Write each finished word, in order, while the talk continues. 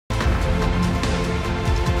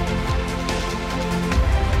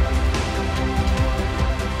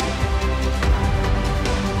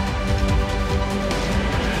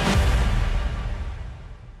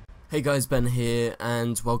Hey guys, Ben here,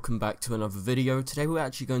 and welcome back to another video. Today we're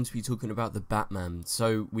actually going to be talking about the Batman.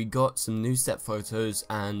 So we got some new set photos,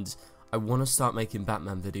 and I want to start making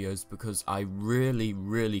Batman videos because I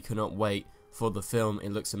really cannot wait for the film.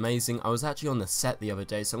 It looks amazing. I was actually on the set the other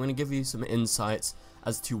day, so I'm going to give you some insights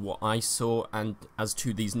as to what I saw and as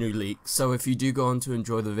to these new leaks. So if you do go on to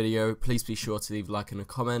enjoy the video, please be sure to leave a like and a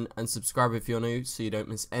comment, and subscribe if you're new so you don't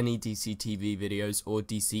miss any DCTV videos or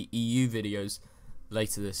DCEU videos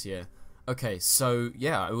later this year. Okay, so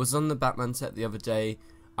yeah, I was on the Batman set the other day.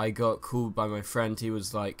 I got called by my friend. He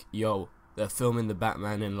was like, yo, they're filming the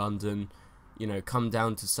Batman in London, you know, come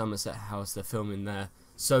down to Somerset House, they're filming there.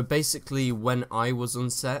 So basically when I was on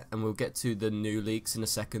set, and we'll get to the new leaks in a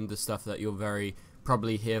second, the stuff that you're very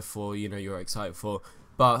probably here for, you know, you're excited for,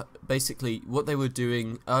 but basically what they were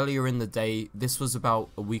doing earlier in the day, this was about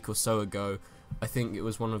a week or so ago, I think it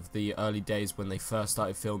was one of the early days when they first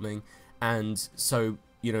started filming. And so,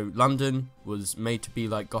 you know, London was made to be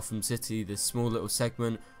like Gotham City, this small little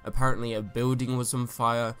segment. Apparently a building was on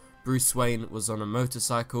fire, Bruce Wayne was on a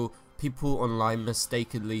motorcycle. People online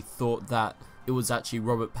mistakenly thought that it was actually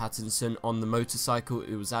Robert Pattinson on the motorcycle.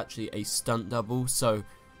 It was actually a stunt double, so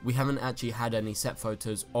we haven't actually had any set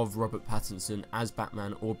photos of Robert Pattinson as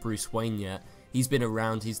Batman or Bruce Wayne yet. He's been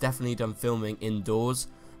around, he's definitely done filming indoors,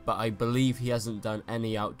 but I believe he hasn't done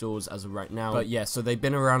any outdoors as of right now. But yeah, so they've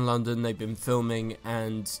been around London, they've been filming,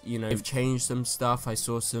 and you know, they've changed some stuff. I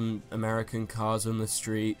saw some American cars on the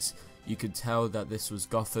streets. You could tell that this was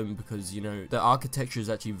Gotham because, you know, the architecture is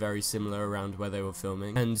actually very similar around where they were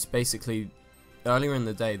filming. And basically, earlier in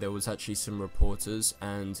the day there was actually some reporters,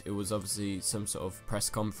 and it was obviously some sort of press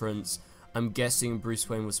conference. I'm guessing Bruce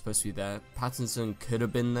Wayne was supposed to be there. Pattinson could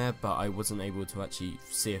have been there, but I wasn't able to actually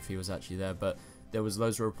see if he was actually there. But there was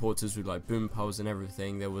loads of reporters with like boom poles and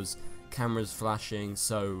everything. There was cameras flashing,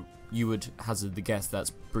 so you would hazard the guess that's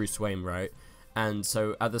Bruce Wayne, right? And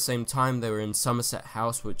so at the same time they were in Somerset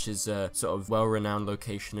House, which is a sort of well-renowned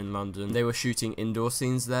location in London. They were shooting indoor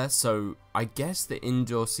scenes there, so I guess the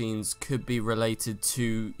indoor scenes could be related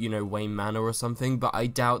to, you know, Wayne Manor or something, but I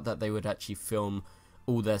doubt that they would actually film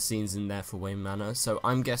all their scenes in there for Wayne Manor. So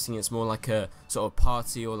I'm guessing it's more like a sort of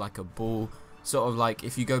party or like a ball. Sort of like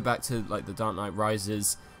if you go back to like the Dark Knight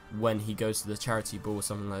Rises, when he goes to the charity ball or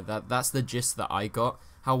something like that. That's the gist that I got.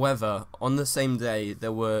 However, on the same day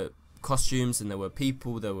there were costumes and there were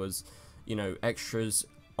people, there was, you know, extras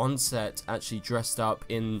on set actually dressed up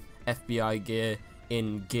in FBI gear,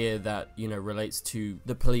 in gear that, you know, relates to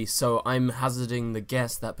the police. So I'm hazarding the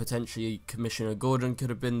guess that potentially Commissioner Gordon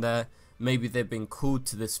could have been there. Maybe they've been called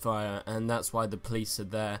to this fire and that's why the police are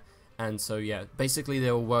there. And so yeah, basically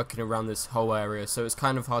they were working around this whole area, so it's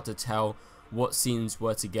kind of hard to tell what scenes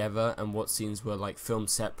were together and what scenes were like filmed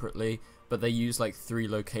separately, but they used like 3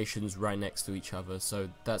 locations right next to each other, so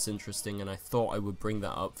that's interesting, and I thought I would bring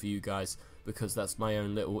that up for you guys because that's my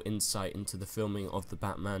own little insight into the filming of the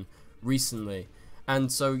Batman recently.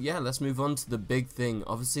 And so yeah, let's move on to the big thing.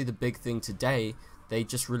 Obviously the big thing today, they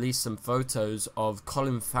just released some photos of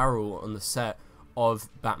Colin Farrell on the set of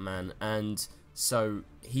Batman, and so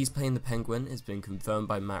he's playing the Penguin. It's been confirmed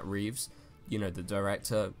by Matt Reeves, you know, the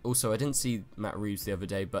director. Also, I didn't see Matt Reeves the other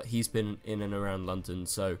day, but he's been in and around London.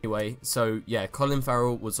 So anyway, so yeah, Colin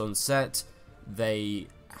Farrell was on set. They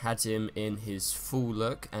had him in his full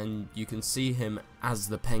look, and you can see him as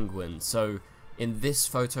the Penguin. So in this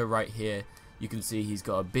photo right here, you can see he's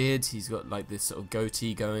got a beard, he's got like this sort of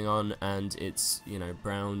goatee going on, and it's, you know,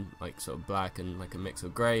 brown, like sort of black and like a mix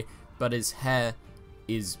of grey, but his hair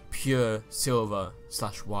is pure silver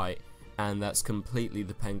 / white, and that's completely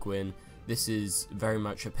the Penguin. This is very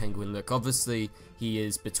much a Penguin look. Obviously he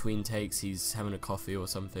is between takes, he's having a coffee or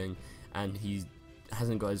something, and he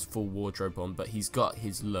hasn't got his full wardrobe on, but he's got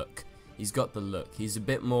his look. He's got the look. He's a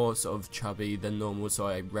bit more sort of chubby than normal, so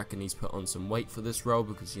I reckon he's put on some weight for this role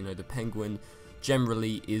because, you know, the Penguin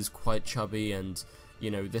generally is quite chubby, and you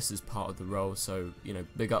know, this is part of the role, so, you know,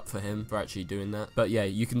 big up for him for actually doing that. But yeah,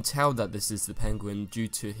 you can tell that this is the Penguin due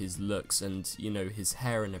to his looks and, you know, his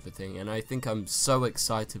hair and everything, and I think I'm so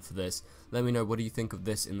excited for this. Let me know what do you think of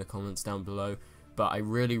this in the comments down below. But I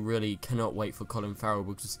really cannot wait for Colin Farrell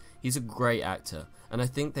because he's a great actor, and I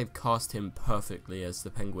think they've cast him perfectly as the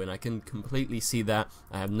Penguin. I can completely see that.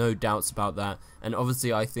 I have no doubts about that, and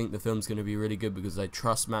obviously I think the film's going to be really good because I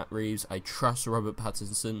trust Matt Reeves, I trust Robert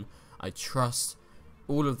Pattinson, I trust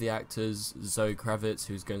all of the actors, Zoe Kravitz,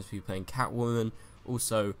 who's going to be playing Catwoman,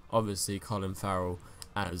 also obviously Colin Farrell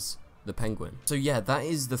as the Penguin. So yeah, that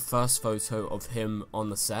is the first photo of him on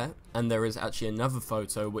the set, and there is actually another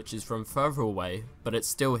photo which is from further away, but it's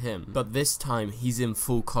still him. But this time he's in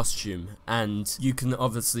full costume, and you can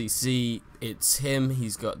obviously see it's him.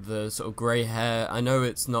 He's got the sort of grey hair. I know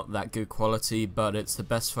it's not that good quality, but it's the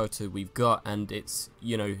best photo we've got, and it's,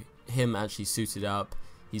 you know, him actually suited up.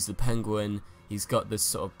 He's the Penguin. He's got this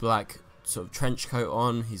sort of black sort of trench coat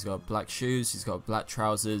on. He's got black shoes. He's got black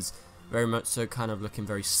trousers. Very much so, kind of looking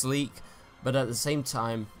very sleek, but at the same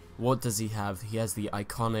time, what does he have? He has the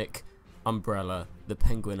iconic umbrella, the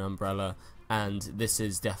Penguin umbrella, and this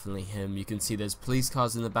is definitely him. You can see there's police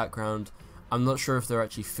cars in the background. I'm not sure if they're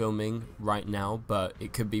actually filming right now, but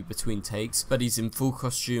it could be between takes. But he's in full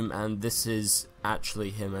costume, and this is actually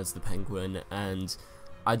him as the Penguin, and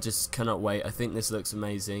I just cannot wait. I think this looks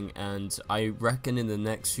amazing, and I reckon in the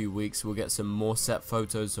next few weeks we'll get some more set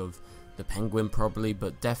photos of the Penguin probably,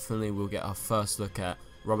 but definitely we'll get our first look at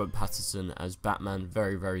Robert Pattinson as Batman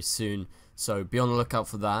very, very soon. So be on the lookout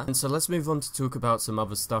for that. And so let's move on to talk about some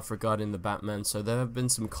other stuff regarding the Batman. So there have been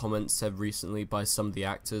some comments said recently by some of the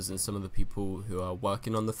actors and some of the people who are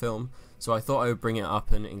working on the film. So I thought I would bring it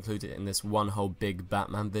up and include it in this one whole big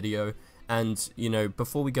Batman video. And, you know,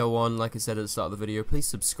 before we go on, like I said at the start of the video, please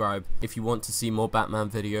subscribe if you want to see more Batman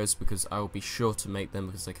videos, because I will be sure to make them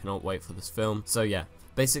because I cannot wait for this film. So yeah,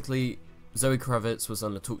 basically, Zoe Kravitz was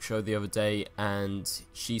on a talk show the other day, and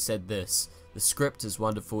she said this: "The script is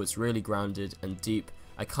wonderful, it's really grounded and deep.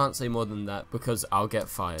 I can't say more than that because I'll get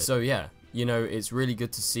fired." So yeah, you know, it's really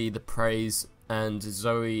good to see the praise, and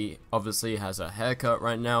Zoe obviously has a haircut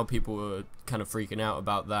right now. People are kind of freaking out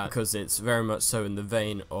about that because it's very much so in the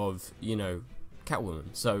vein of, you know, Catwoman.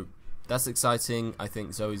 So that's exciting. I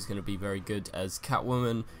think Zoe's going to be very good as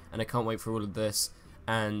Catwoman, and I can't wait for all of this.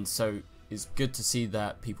 And so it's good to see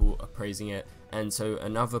that people are praising it. And so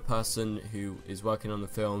another person who is working on the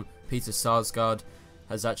film, Peter Sarsgaard,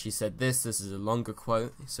 has actually said this. This is a longer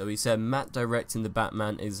quote. So he said, "Matt directing the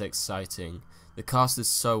Batman is exciting. The cast is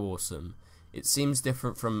so awesome. It seems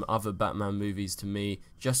different from other Batman movies to me,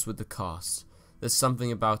 just with the cast. There's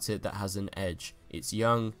something about it that has an edge. It's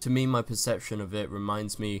young. To me, my perception of it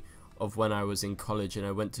reminds me of when I was in college and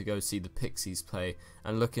I went to go see the Pixies play,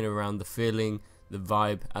 and looking around, the feeling, the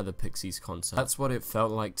vibe at the Pixies concert. That's what it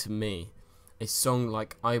felt like to me. A song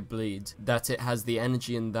like I Bleed, that it has the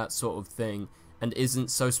energy and that sort of thing, and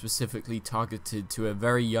isn't so specifically targeted to a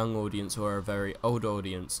very young audience or a very old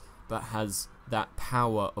audience, but has that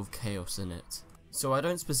power of chaos in it." So I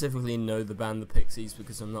don't specifically know the band The Pixies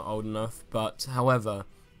because I'm not old enough, but however,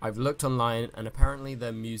 I've looked online and apparently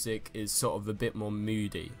their music is sort of a bit more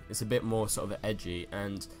moody. It's a bit more sort of edgy,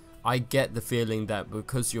 and I get the feeling that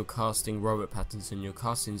because you're casting Robert Pattinson, you're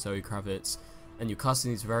casting Zoe Kravitz, and you're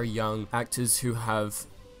casting these very young actors who have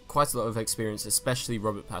quite a lot of experience, especially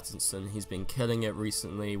Robert Pattinson. He's been killing it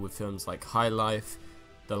recently with films like High Life,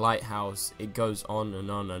 The Lighthouse. It goes on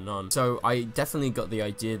and on and on. So I definitely got the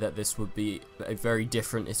idea that this would be a very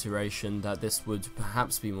different iteration, that this would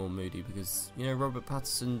perhaps be more moody, because, you know, Robert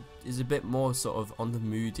Pattinson is a bit more sort of on the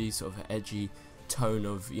moody, sort of edgy tone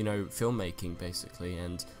of, you know, filmmaking basically,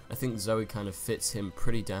 and I think Zoe kind of fits him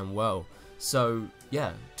pretty damn well. So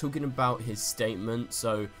yeah, talking about his statement,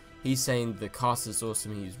 so he's saying the cast is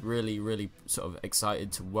awesome. He's really sort of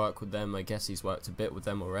excited to work with them. I guess he's worked a bit with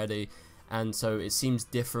them already, and so it seems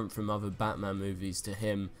different from other Batman movies to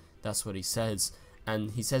him. That's what he says,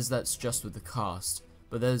 and he says that's just with the cast,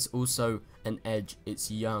 but there's also an edge.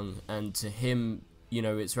 It's young, and to him, you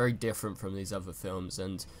know, it's very different from these other films,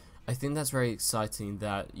 and I think that's very exciting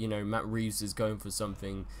that, you know, Matt Reeves is going for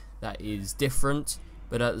something that is different,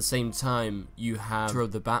 but at the same time you have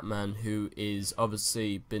the Batman, who is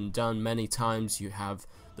obviously been done many times. You have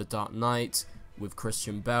The Dark Knight with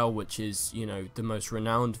Christian Bale, which is, you know, the most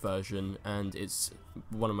renowned version, and it's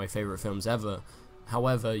one of my favorite films ever.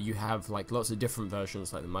 However, you have like lots of different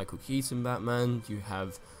versions, like the Michael Keaton Batman, you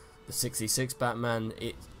have the 66 Batman.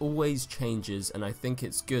 It always changes, and I think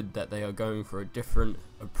it's good that they are going for a different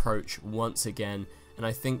approach once again, and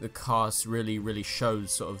I think the cast really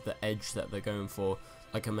shows sort of the edge that they're going for.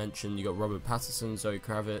 Like I mentioned, you got Robert Pattinson, Zoe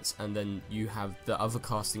Kravitz, and then you have the other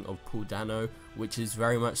casting of Paul Dano, which is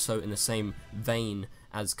very much so in the same vein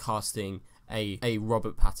as casting a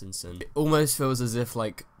Robert Pattinson. It almost feels as if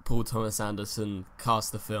like Paul Thomas Anderson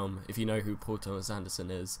cast the film, if you know who Paul Thomas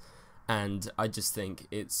Anderson is, and I just think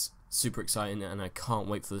it's super exciting and I can't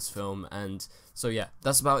wait for this film. And so yeah,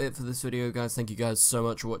 that's about it for this video, guys. Thank you guys so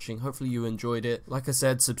much for watching. Hopefully you enjoyed it. Like I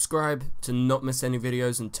said, subscribe to not miss any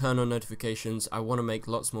videos and turn on notifications. I want to make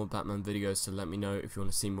lots more Batman videos, so let me know if you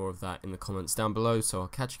want to see more of that in the comments down below. So I'll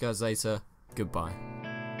catch you guys later. Goodbye.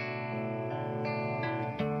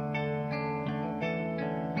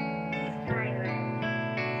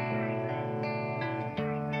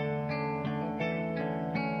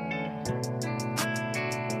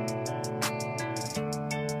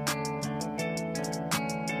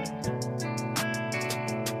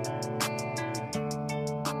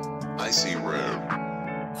 spicy room.